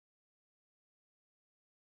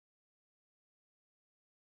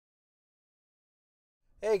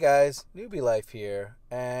Hey guys, Newbie Life here,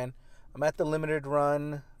 and I'm at the limited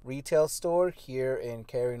run retail store here in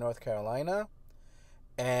Cary, North Carolina,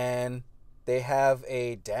 and they have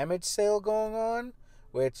a damage sale going on,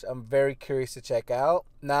 which I'm very curious to check out.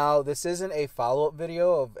 Now, this isn't a follow-up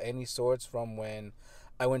video of any sorts from when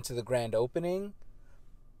I went to the grand opening,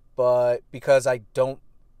 but because I don't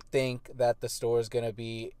think that the store is going to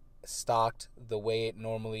be stocked the way it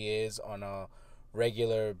normally is on a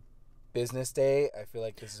regular business day. I feel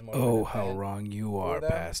like this is more Oh, of an how event wrong you for are,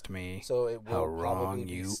 them. past me. So it How will probably wrong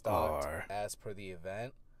be you stocked are. as per the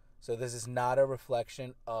event. So this is not a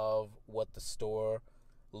reflection of what the store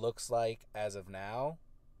looks like as of now.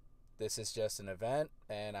 This is just an event,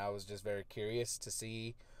 and I was just very curious to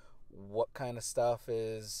see what kind of stuff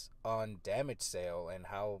is on damage sale and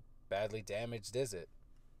how badly damaged is it.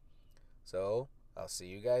 So I'll see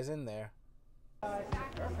you guys in there. Right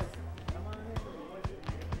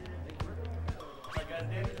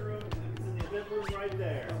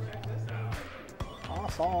there.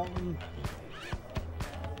 Awesome.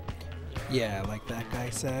 Yeah, like that guy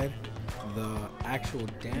said, the actual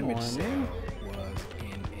damage sale was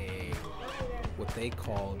in what they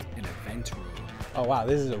called an event room. Oh wow,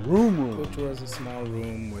 this is a room. Which was a small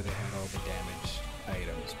room where they had all the damaged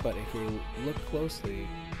items. But if you look closely,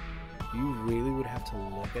 you really would have to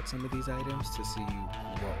look at some of these items to see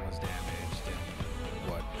what was damaged and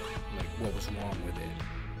what was wrong with it.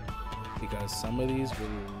 Because some of these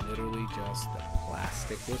were literally just the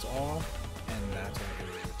plastic was off, and that's why they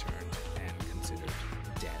were returned and considered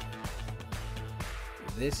dead.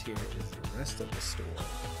 This here is the rest of the store,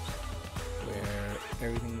 where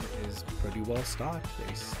everything is pretty well stocked.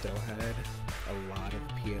 They still had a lot of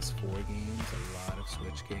PS4 games, a lot of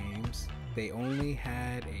Switch games. They only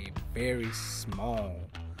had a very small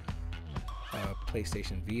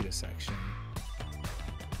PlayStation Vita section,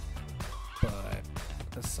 but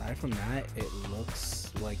aside from that, it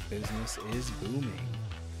looks like business is booming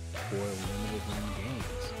for limited run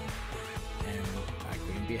games, and I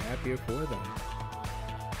couldn't be happier for them.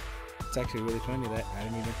 It's actually really funny that I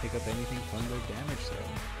didn't even pick up anything from their damage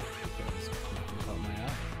sale because nothing caught my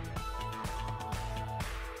eye.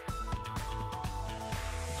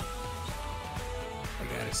 I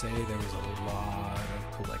gotta say, there was a lot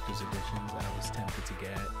of collector's editions I was tempted to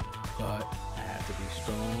get, but I had to be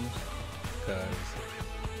strong because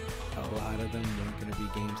a lot of them weren't going to be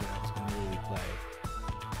games that I was going to really play.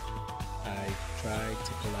 I tried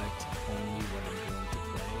to collect only what I'm going to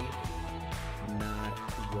play, not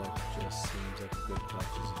what just seems like a good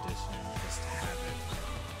collector's edition just to have it.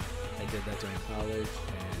 I did that during college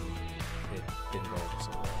and it didn't go over so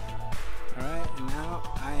well. Alright, and now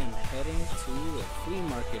I am heading to the flea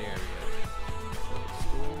market area. So the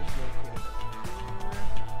store is located up here.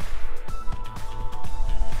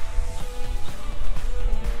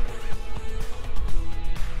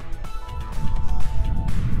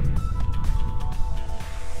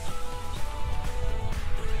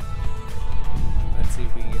 Let's see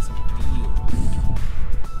if we can get some deals.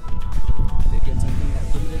 Did get something at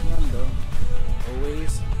limited run though.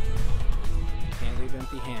 Always can't leave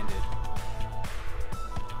empty-handed.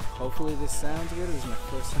 Hopefully this sounds good. This is my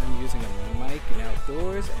first time using a mic and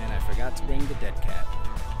outdoors, and I forgot to bring the dead cat.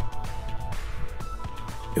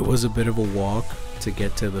 It was a bit of a walk to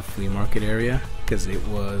get to the flea market area because it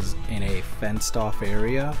was in a fenced off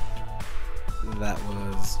area that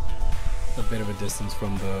was a bit of a distance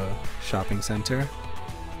from the shopping center,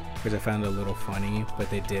 which I found a little funny,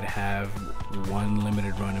 but they did have one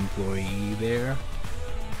limited run employee there.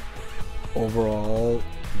 Overall,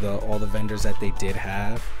 all the vendors that they did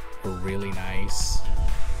have were really nice.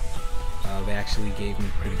 They actually gave me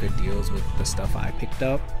pretty good deals with the stuff I picked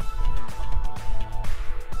up.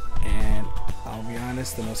 And I'll be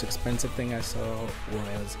honest, the most expensive thing I saw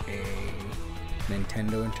was a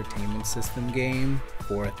Nintendo Entertainment System game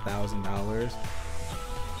for $1,000.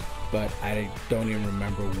 But I don't even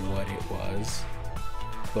remember what it was.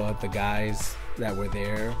 But the guys that were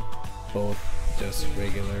there, both just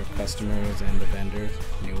regular customers and the vendors,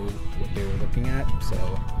 knew what they were looking at.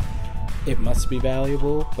 So it must be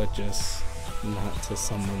valuable, but just not to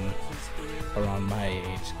someone around my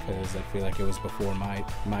age, because I feel like it was before my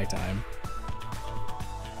time.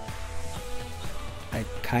 I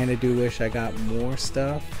kind of do wish I got more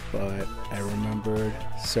stuff, but I remembered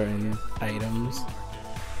certain items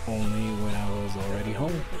only when I was already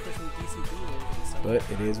home. But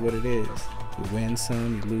it is what it is. You win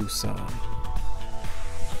some, you lose some.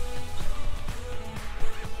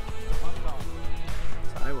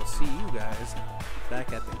 So I will see you guys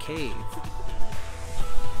back at the cave.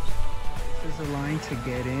 This is a line to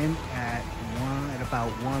get in at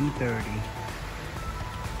about 1:30.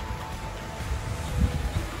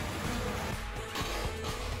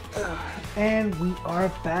 And we are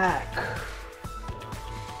back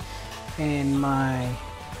in my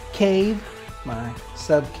cave, my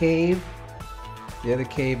sub cave. The other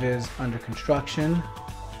cave is under construction.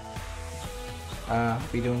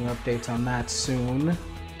 Be doing updates on that soon.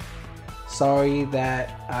 Sorry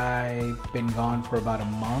that I've been gone for about a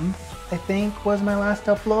month, I think was my last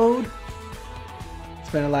upload. It's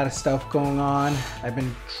been a lot of stuff going on. I've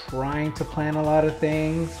been trying to plan a lot of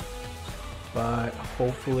things, but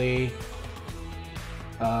hopefully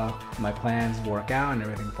my plans work out and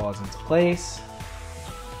everything falls into place.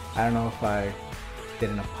 I don't know if I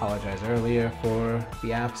didn't apologize earlier for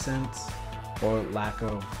the absence or lack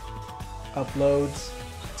of uploads.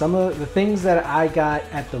 Some of the things that I got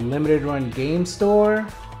at the limited run game store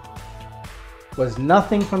was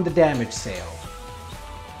nothing from the damage sale.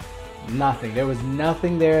 Nothing. There was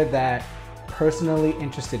nothing there that personally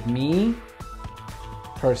interested me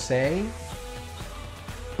per se.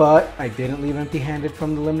 But I didn't leave empty-handed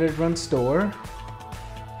from the limited run store.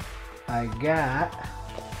 I got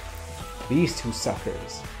these two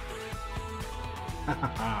suckers.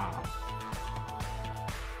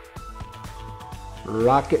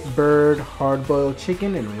 Rocket Bird Hard-Boiled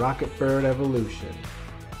Chicken and Rocket Bird Evolution.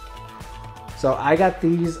 So I got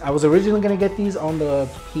these. I was originally going to get these on the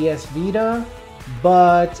PS Vita,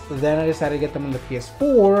 but then I decided to get them on the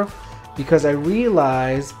PS4 because I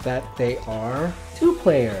realized that they are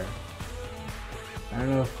two-player. I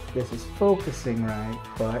don't know if this is focusing right,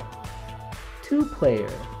 but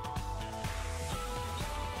two-player.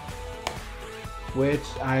 Which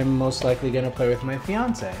I'm most likely going to play with my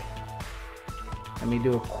fiance. Let me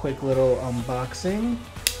do a quick little unboxing.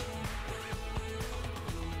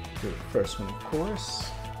 Do the first one, of course.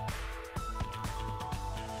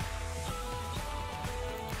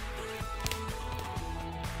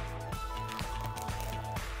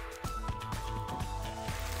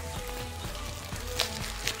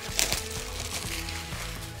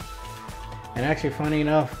 And actually, funny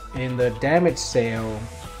enough, in the damage sale,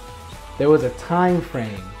 there was a time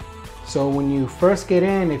frame. So when you first get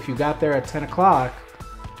in, if you got there at 10 o'clock,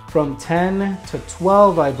 from 10 to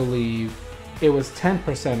 12, I believe, it was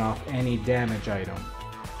 10% off any damage item.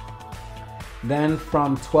 Then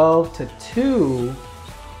from 12 to 2,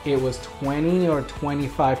 it was 20 or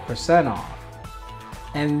 25% off.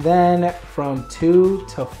 And then from 2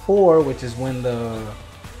 to 4, which is when the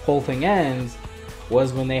whole thing ends,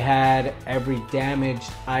 was when they had every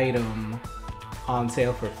damaged item on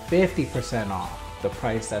sale for 50% off the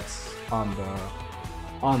price that's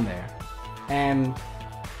on there. And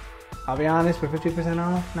I'll be honest, for 50%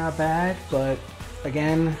 off, not bad, but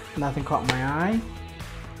again, nothing caught my eye.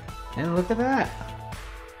 And look at that.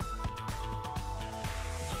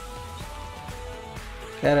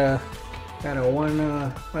 Got a one,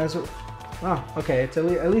 oh, okay, it's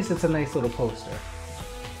at least it's a nice little poster.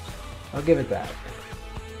 I'll give it that.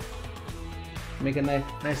 Make a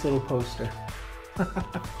nice little poster.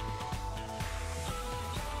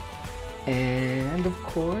 And of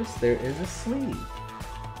course, there is a sleeve.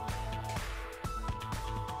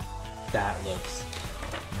 That looks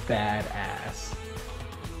badass.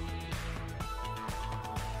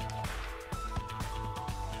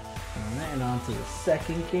 Alright, and on to the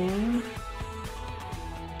second game.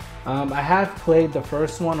 I have played the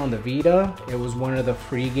first one on the Vita. It was one of the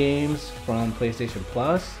free games from PlayStation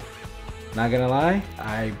Plus. Not gonna lie,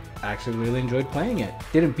 I actually really enjoyed playing it.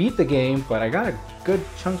 Didn't beat the game, but I got a good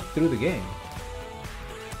chunk through the game.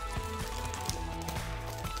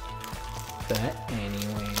 But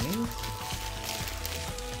anyways,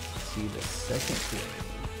 let's see the second game.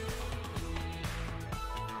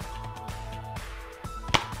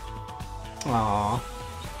 Aww,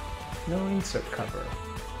 no insert cover.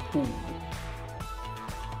 Ooh.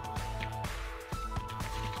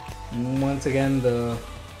 Once again, the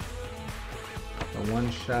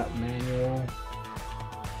one-shot manual.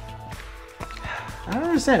 I don't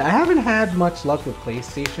understand. I haven't had much luck with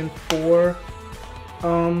PlayStation 4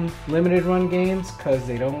 limited run games because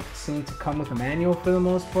they don't seem to come with a manual for the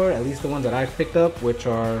most part. At least the ones that I've picked up, which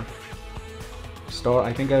are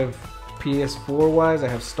I think I've PS4 wise, I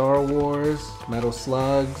have Star Wars, Metal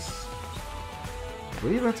Slugs. I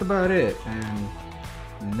believe that's about it, and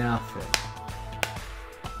nothing.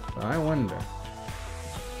 So I wonder.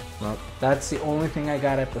 Well, that's the only thing I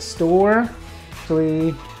got at the store.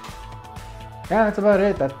 Actually, yeah, that's about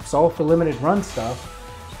it. That's all for limited run stuff.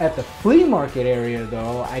 At the flea market area,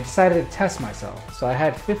 though, I decided to test myself. So I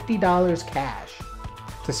had $50 cash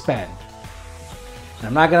to spend. And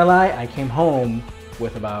I'm not gonna lie, I came home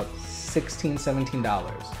with about $16, $17.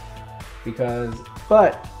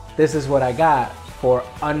 But this is what I got for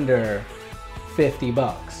under 50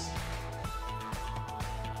 bucks.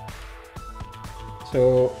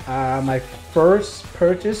 So my first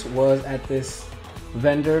purchase was at this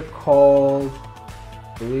vendor called,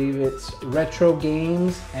 I believe it's Retro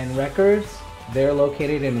Games and Records. They're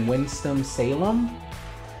located in Winston-Salem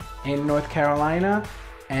in North Carolina.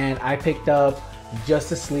 And I picked up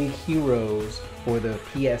Justice League Heroes for the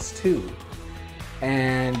PS2.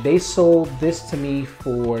 And they sold this to me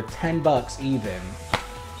for 10 bucks even.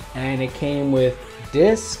 And it came with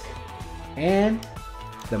disc and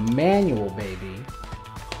the manual, baby.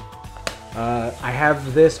 I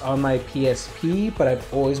have this on my PSP, but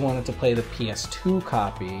I've always wanted to play the PS2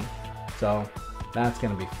 copy, so that's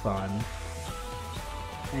gonna be fun.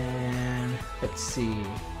 And let's see,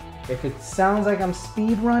 if it sounds like I'm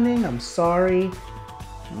speed running, I'm sorry.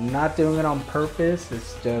 I'm not doing it on purpose.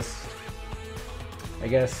 It's just, I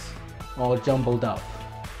guess, all jumbled up.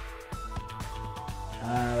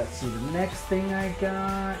 Let's see, the next thing I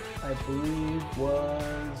got, I believe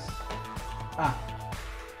was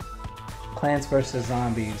Plants vs.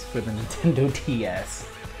 Zombies for the Nintendo DS,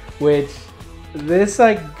 which this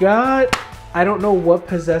I got, I don't know what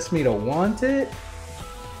possessed me to want it,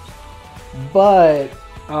 but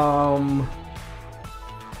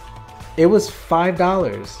it was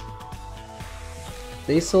 $5.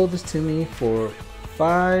 They sold this to me for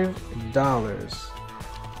 $5.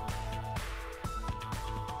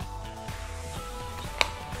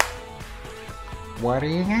 What are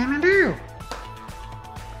you gonna do?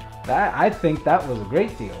 I think that was a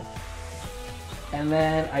great deal. And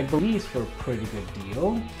then I believe for a pretty good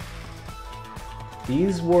deal.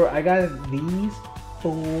 I got these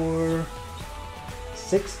for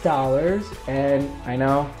 $6. And I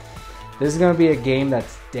know this is gonna be a game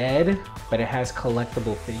that's dead, but it has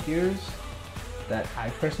collectible figures that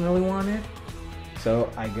I personally wanted. So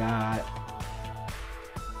I got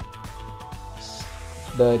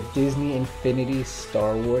the Disney Infinity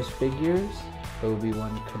Star Wars figures,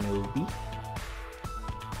 Obi-Wan Kenobi.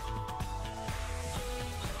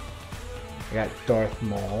 I got Darth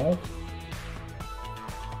Maul.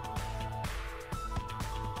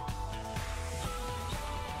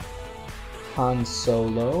 Han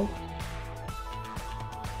Solo.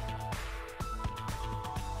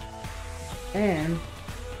 And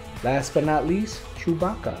last but not least,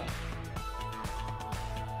 Chewbacca.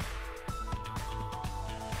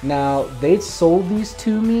 Now, they sold these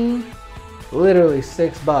to me literally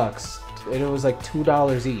 $6. And it was like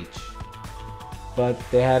 $2 each. But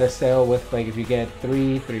they had a sale with, like, if you get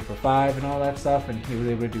 3 for 5 and all that stuff, and he was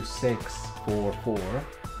able to do 6 for 4,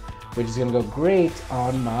 which is gonna go great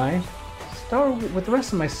on my with the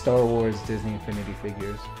rest of my Star Wars Disney Infinity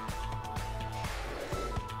figures.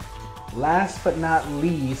 Last but not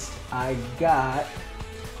least, I got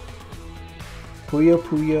Puyo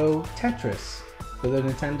Puyo Tetris for the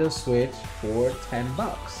Nintendo Switch for 10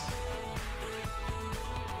 bucks.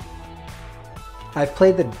 I've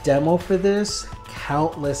played the demo for this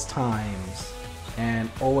countless times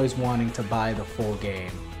and always wanting to buy the full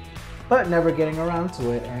game, but never getting around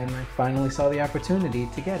to it, and I finally saw the opportunity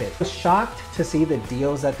to get it. I was shocked to see the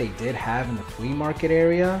deals that they did have in the flea market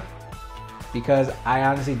area, because I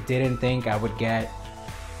honestly didn't think I would get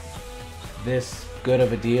this good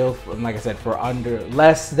of a deal, like I said, for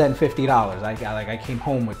less than $50. I came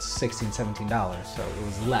home with $16, $17, so it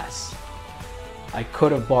was less. I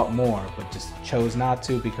could have bought more, but just chose not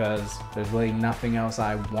to because there's really nothing else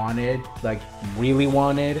I wanted, like really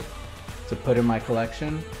wanted, to put in my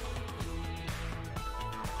collection.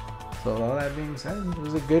 So all that being said, it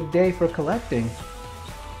was a good day for collecting.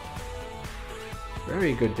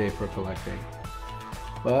 Very good day for collecting.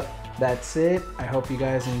 But that's it. I hope you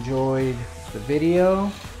guys enjoyed the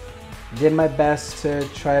video. Did my best to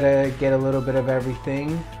try to get a little bit of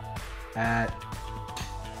everything at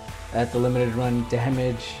the limited run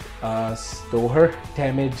damage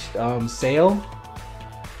sale.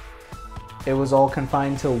 It was all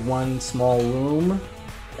confined to one small room,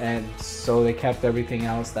 and so they kept everything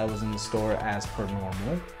else that was in the store as per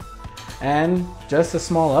normal. And just a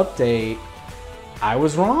small update, I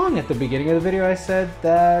was wrong at the beginning of the video. I said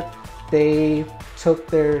that they took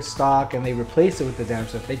their stock and they replaced it with the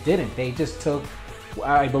damaged stuff. They didn't. They just took,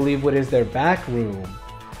 I believe, what is their back room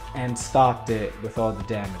and stocked it with all the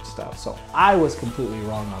damaged stuff. So I was completely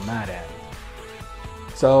wrong on that end.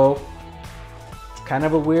 So it's kind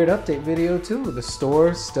of a weird update video too. The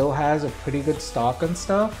store still has a pretty good stock on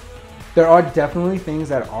stuff. There are definitely things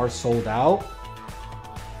that are sold out,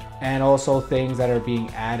 and also things that are being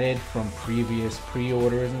added from previous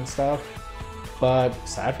pre-orders and stuff. But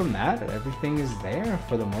aside from that, everything is there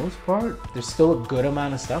for the most part. There's still a good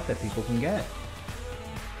amount of stuff that people can get.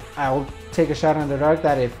 I'll take a shot in the dark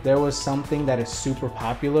that if there was something that is super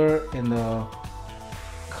popular in the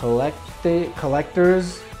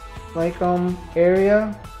collectors like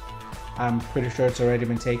area. I'm pretty sure it's already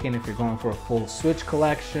been taken if you're going for a full Switch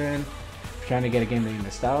collection, if you're trying to get a game that you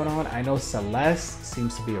missed out on. I know Celeste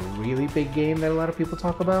seems to be a really big game that a lot of people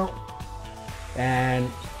talk about. And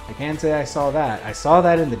I can't say I saw that. I saw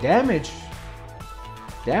that in the damage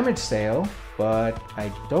sale, but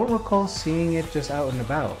I don't recall seeing it just out and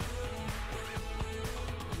about.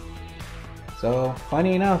 So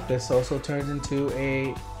funny enough, this also turns into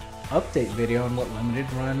a update video on what the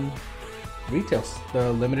limited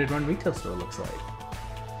run retail store looks like.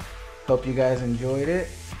 Hope you guys enjoyed it,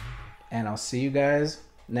 and I'll see you guys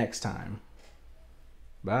next time.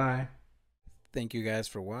 Bye. Thank you guys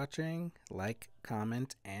for watching. Like,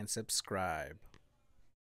 comment, and subscribe.